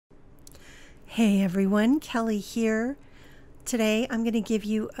Hey everyone, Kelly here. Today I'm going to give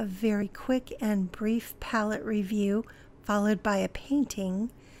you a very quick and brief palette review followed by a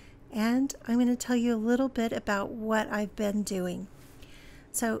painting, and I'm going to tell you a little bit about what I've been doing.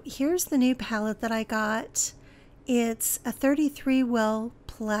 So here's the new palette that I got. It's a 33 well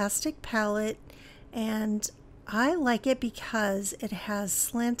plastic palette, and I like it because it has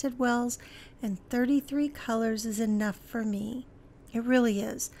slanted wells and 33 colors is enough for me. It really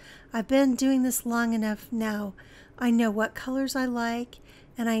is. I've been doing this long enough now. I know what colors I like,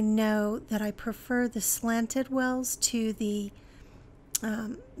 and I know that I prefer the slanted wells to the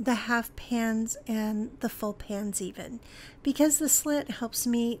half pans and the full pans even, because the slant helps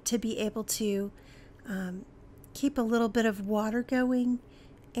me to be able to keep a little bit of water going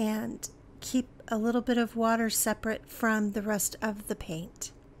and keep a little bit of water separate from the rest of the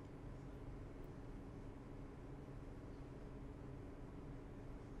paint.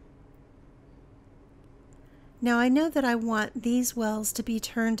 Now I know that I want these wells to be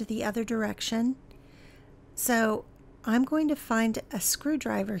turned the other direction, so I'm going to find a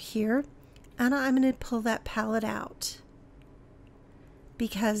screwdriver here and I'm going to pull that palette out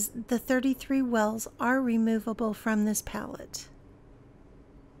because the 33 wells are removable from this palette.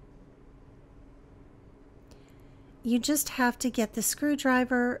 You just have to get the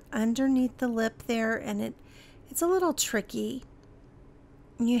screwdriver underneath the lip there, and it's a little tricky.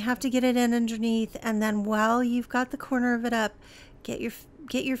 You have to get it in underneath, and then while you've got the corner of it up, get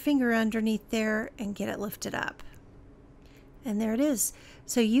your finger underneath there and get it lifted up. And there it is.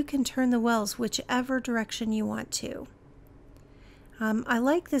 So you can turn the wells whichever direction you want to. I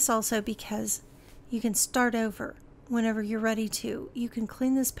like this also because you can start over whenever you're ready to. You can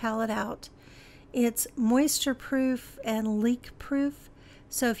clean this palette out. It's moisture proof and leak proof,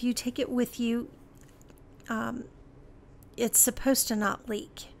 so if you take it with you, it's supposed to not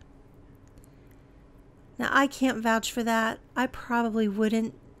leak. Now I can't vouch for that. I probably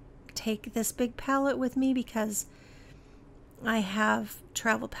wouldn't take this big palette with me because I have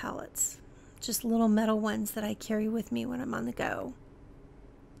travel palettes, just little metal ones that I carry with me when I'm on the go.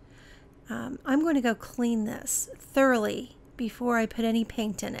 I'm going to go clean this thoroughly before I put any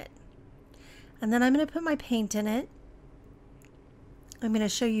paint in it. And then I'm going to put my paint in it. I'm going to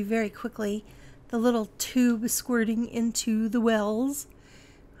show you very quickly the little tube squirting into the wells.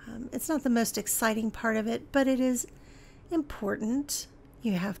 It's not the most exciting part of it, but it is important.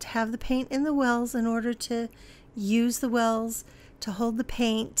 You have to have the paint in the wells in order to use the wells to hold the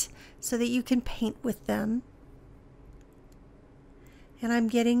paint so that you can paint with them. And I'm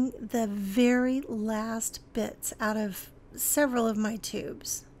getting the very last bits out of several of my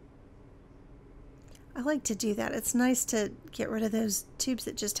tubes. I like to do that. It's nice to get rid of those tubes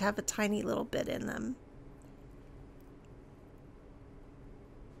that just have a tiny little bit in them.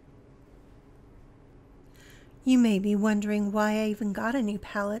 You may be wondering why I even got a new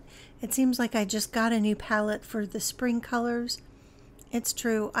palette. It seems like I just got a new palette for the spring colors. It's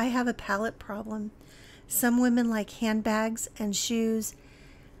true, I have a palette problem. Some women like handbags and shoes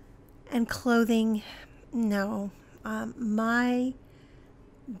and clothing. No, my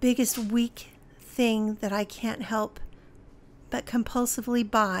biggest weak thing that I can't help but compulsively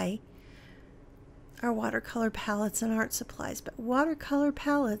buy are watercolor palettes and art supplies. But watercolor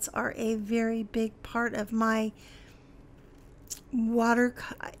palettes are a very big part of my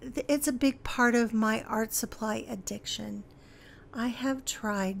it's a big part of my art supply addiction. I have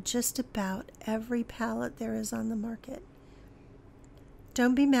tried just about every palette there is on the market.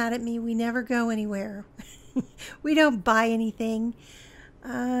 Don't be mad at me, we never go anywhere. We don't buy anything.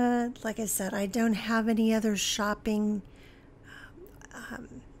 Like I said, I don't have any other shopping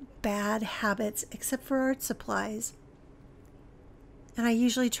bad habits except for art supplies. And I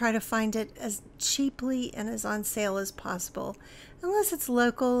usually try to find it as cheaply and as on sale as possible, unless it's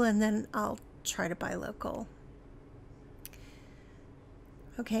local, and then I'll try to buy local.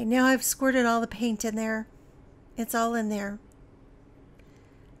 Okay, now I've squirted all the paint in there. It's all in there.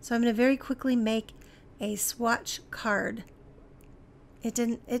 So I'm going to very quickly make a swatch card.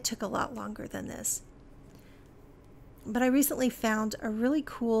 It took a lot longer than this. But I recently found a really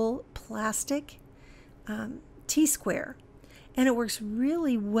cool plastic T-square, and it works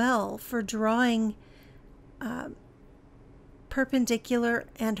really well for drawing perpendicular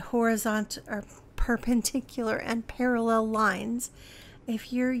and horizontal, or perpendicular and parallel lines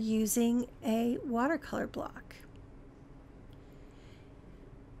if you're using a watercolor block.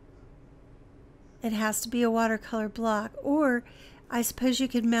 It has to be a watercolor block, or I suppose you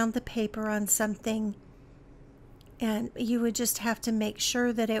could mount the paper on something, and you would just have to make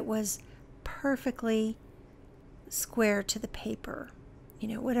sure that it was perfectly square to the paper. you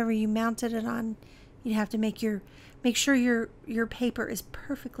know, whatever you mounted it on, you'd have to make sure your paper is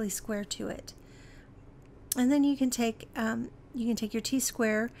perfectly square to it. And then you can take your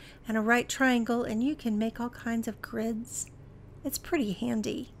T-square and a right triangle, and you can make all kinds of grids. It's pretty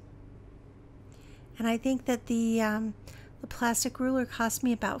handy. And I think that the plastic ruler cost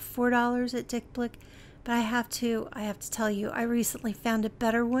me about $4 at Dick Blick, but I have to tell you, I recently found a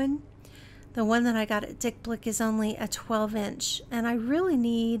better one. The one that I got at Dick Blick is only a 12-inch, and I really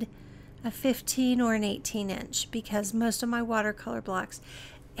need a 15 or an 18-inch because most of my watercolor blocks,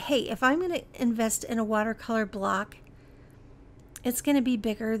 hey, if I'm going to invest in a watercolor block, it's going to be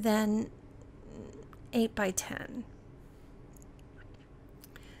bigger than 8 by 10.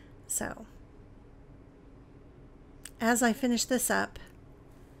 So, as I finish this up,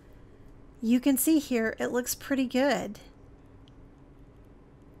 you can see here it looks pretty good.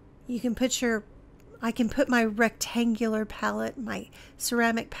 You can put I can put my rectangular palette, my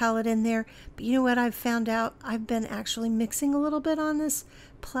ceramic palette in there. But you know what I've found out? I've been actually mixing a little bit on this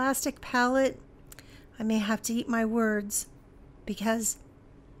plastic palette. I may have to eat my words because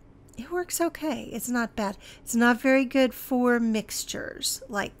it works okay. It's not bad. It's not very good for mixtures,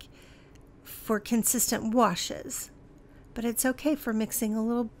 like for consistent washes. But it's okay for mixing a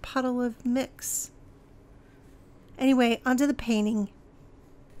little puddle of mix. Anyway, onto the painting.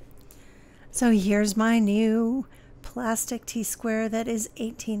 So here's my new plastic T-square that is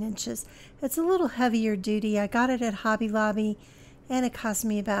 18 inches. It's a little heavier duty. I got it at Hobby Lobby and it cost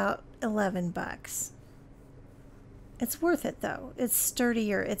me about 11 bucks. It's worth it though. It's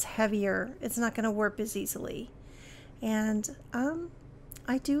sturdier, it's heavier, it's not going to warp as easily. And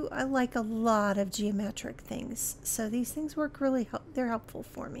I like a lot of geometric things. So these things work really, they're helpful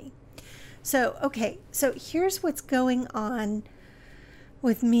for me. So, okay, so here's what's going on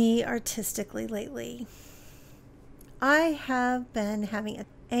with me artistically lately. I have been having an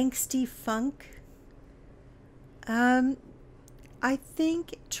angsty funk. I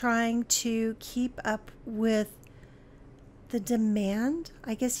think trying to keep up with the demand,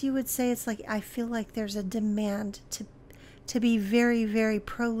 I guess you would say, it's like I feel like there's a demand to be very, very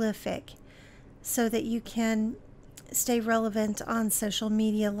prolific so that you can stay relevant on social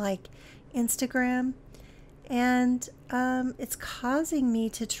media like Instagram. And it's causing me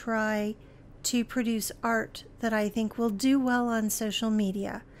to try to produce art that I think will do well on social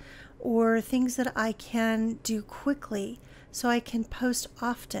media, or things that I can do quickly so I can post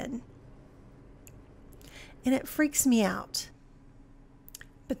often. And it freaks me out.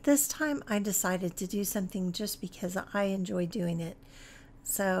 But this time I decided to do something just because I enjoy doing it.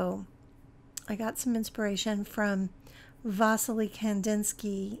 So I got some inspiration from Vasily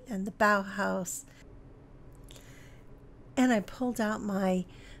Kandinsky and the Bauhaus. And I pulled out my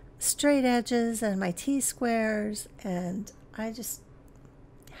straight edges and my T-squares, and I just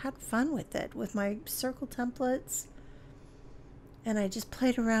had fun with it, with my circle templates. And I just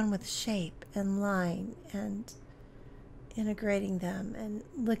played around with shape and line and integrating them and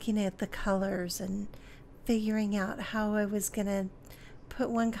looking at the colors and figuring out how I was going to put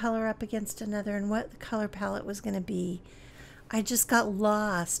one color up against another and what the color palette was going to be. I just got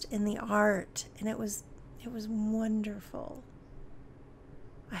lost in the art, and it was wonderful.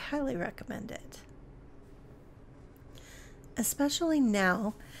 I highly recommend it. Especially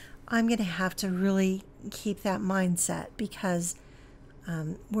now, I'm going to have to really keep that mindset because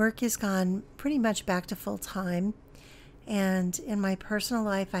work has gone pretty much back to full time. And in my personal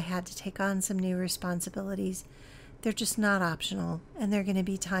life, I had to take on some new responsibilities. They're just not optional, and they're going to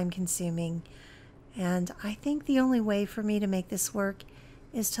be time consuming. And I think the only way for me to make this work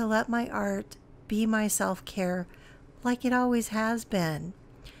is to let my art be my self-care like it always has been,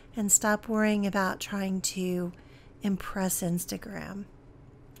 and stop worrying about trying to impress Instagram,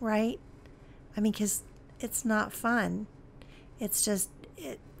 right? I mean, because it's not fun. It's just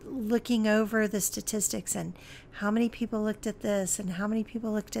looking over the statistics and how many people looked at this and how many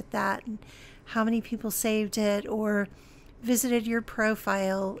people looked at that and how many people saved it or visited your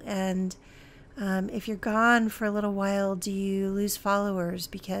profile. And if you're gone for a little while, do you lose followers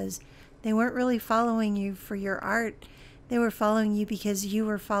because they weren't really following you for your art? They were following you because you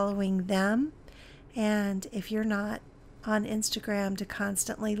were following them. And if you're not on Instagram to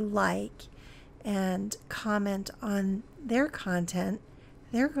constantly like and comment on their content,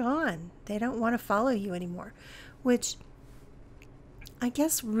 they're gone. They don't want to follow you anymore, which I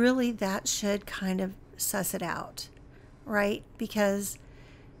guess really that should kind of suss it out, right? Because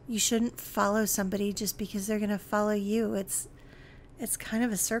you shouldn't follow somebody just because they're going to follow you. It's kind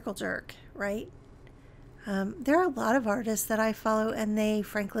of a circle jerk, right? There are a lot of artists that I follow, and they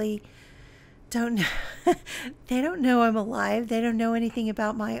frankly don't know, they don't know I'm alive. They don't know anything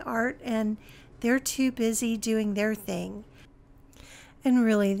about my art, and they're too busy doing their thing. And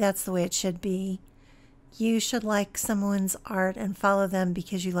really, that's the way it should be. You should like someone's art and follow them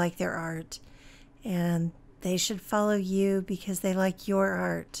because you like their art. And they should follow you because they like your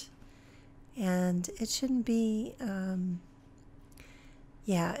art. And it shouldn't be,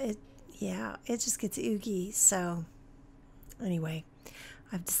 it just gets oogie. So anyway,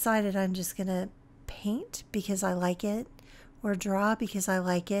 I've decided I'm just going to paint because I like it, or draw because I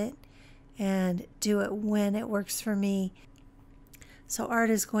like it, and do it when it works for me. So art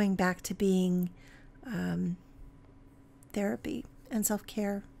is going back to being therapy and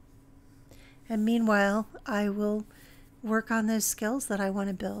self-care. And meanwhile, I will work on those skills that I want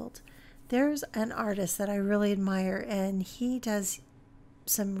to build. There's an artist that I really admire, and he does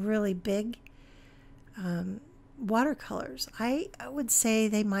some really big watercolors. I would say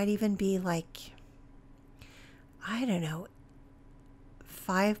they might even be like, I don't know,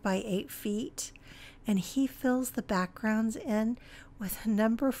 5 by 8 feet. And he fills the backgrounds in with a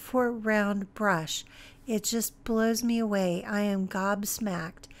number 4 round brush. It just blows me away. I am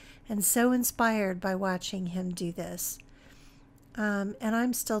gobsmacked and so inspired by watching him do this. And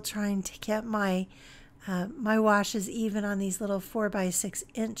I'm still trying to get my washes even on these little 4 by 6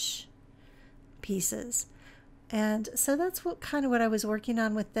 inch pieces. And so that's what I was working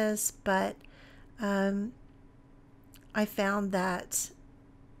on with this, but I found that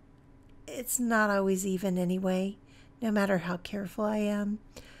it's not always even anyway, no matter how careful I am.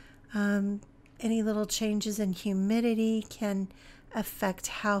 Any little changes in humidity can affect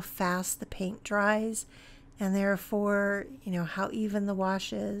how fast the paint dries, and therefore, how even the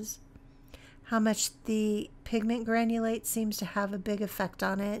wash is. How much the pigment granulates seems to have a big effect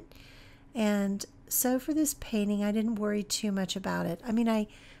on it. And so for this painting, I didn't worry too much about it. I mean, I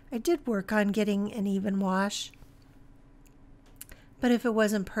did work on getting an even wash, but if it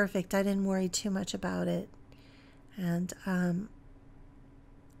wasn't perfect, I didn't worry too much about it. And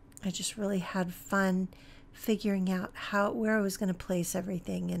I just really had fun figuring out where I was going to place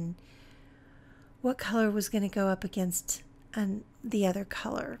everything and what color was going to go up against the other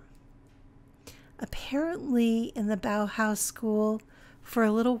color. Apparently in the Bauhaus school, for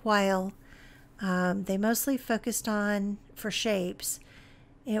a little while, they mostly focused on, for shapes,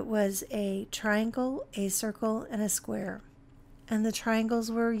 it was a triangle, a circle, and a square. And the triangles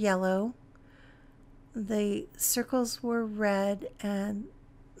were yellow, the circles were red, and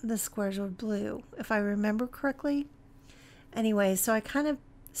the squares were blue, if I remember correctly. Anyway, so I kind of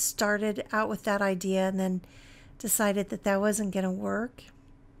started out with that idea and then decided that wasn't going to work.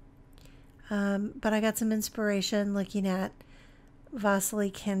 But I got some inspiration looking at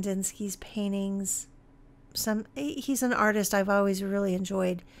Vasily Kandinsky's paintings. He's an artist I've always really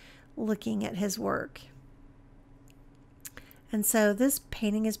enjoyed looking at his work. And so this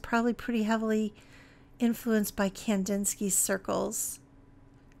painting is probably pretty heavily influenced by Kandinsky's circles.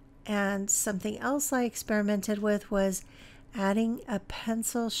 And something else I experimented with was adding a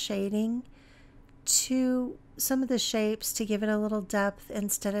pencil shading to some of the shapes to give it a little depth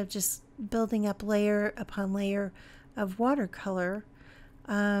instead of just building up layer upon layer of watercolor.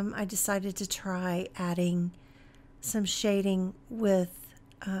 I decided to try adding some shading with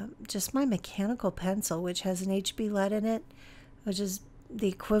just my mechanical pencil, which has an HB lead in it, which is the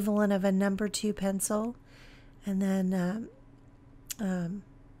equivalent of a number 2 pencil. And then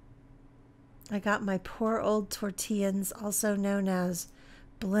I got my poor old tortillas, also known as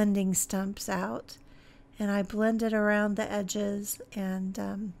blending stumps, out, and I blended around the edges,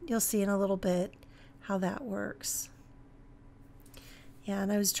 and you'll see in a little bit how that works. Yeah,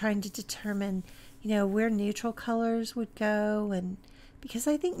 and I was trying to determine, where neutral colors would go, and because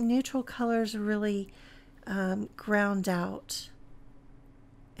I think neutral colors really ground out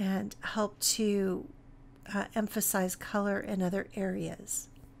and help to emphasize color in other areas.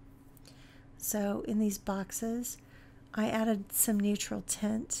 So in these boxes, I added some neutral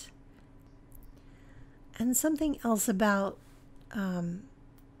tint. And something else about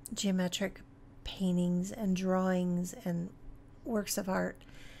geometric paintings and drawings and works of art,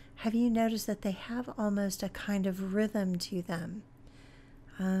 have you noticed that they have almost a kind of rhythm to them?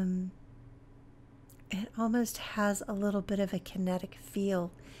 It almost has a little bit of a kinetic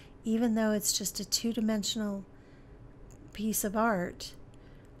feel, even though it's just a 2-dimensional piece of art.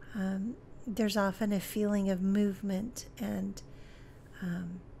 There's often a feeling of movement, and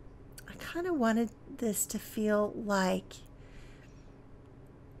I kind of wanted this to feel like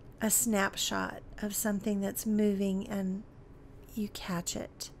a snapshot of something that's moving and you catch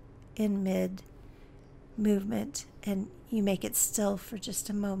it in mid movement and you make it still for just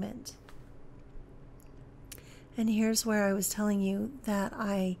a moment. And here's where I was telling you that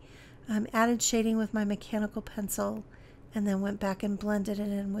I added shading with my mechanical pencil and then went back and blended it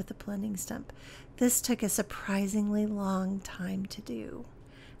in with a blending stump. This took a surprisingly long time to do.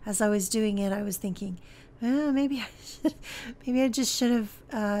 As I was doing it, I was thinking, maybe I just should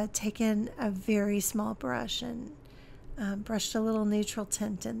have taken a very small brush and brushed a little neutral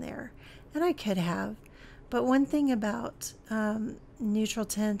tint in there. And I could have. But one thing about neutral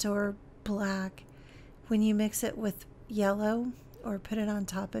tint or black, when you mix it with yellow or put it on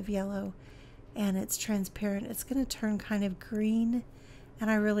top of yellow and it's transparent, it's going to turn kind of green,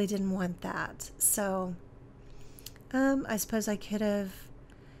 and I really didn't want that. So I suppose I could have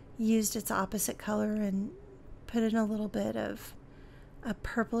used its opposite color and put in a little bit of a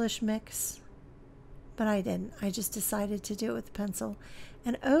purplish mix, but I didn't. I just decided to do it with the pencil.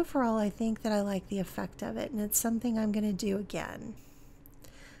 And overall, I think that I like the effect of it, and it's something I'm going to do again.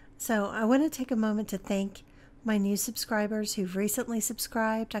 So I want to take a moment to thank my new subscribers who've recently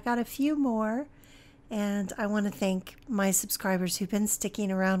subscribed. I got a few more, and I want to thank my subscribers who've been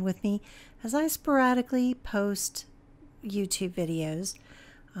sticking around with me as I sporadically post YouTube videos.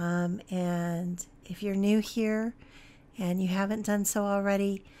 And if you're new here and you haven't done so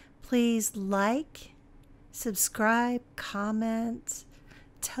already, please like, subscribe, comment,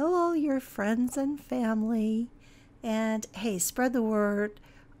 tell all your friends and family, and hey, spread the word.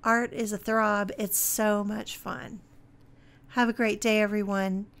 Art is a throb. It's so much fun. Have a great day,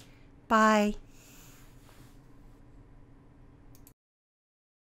 everyone. Bye.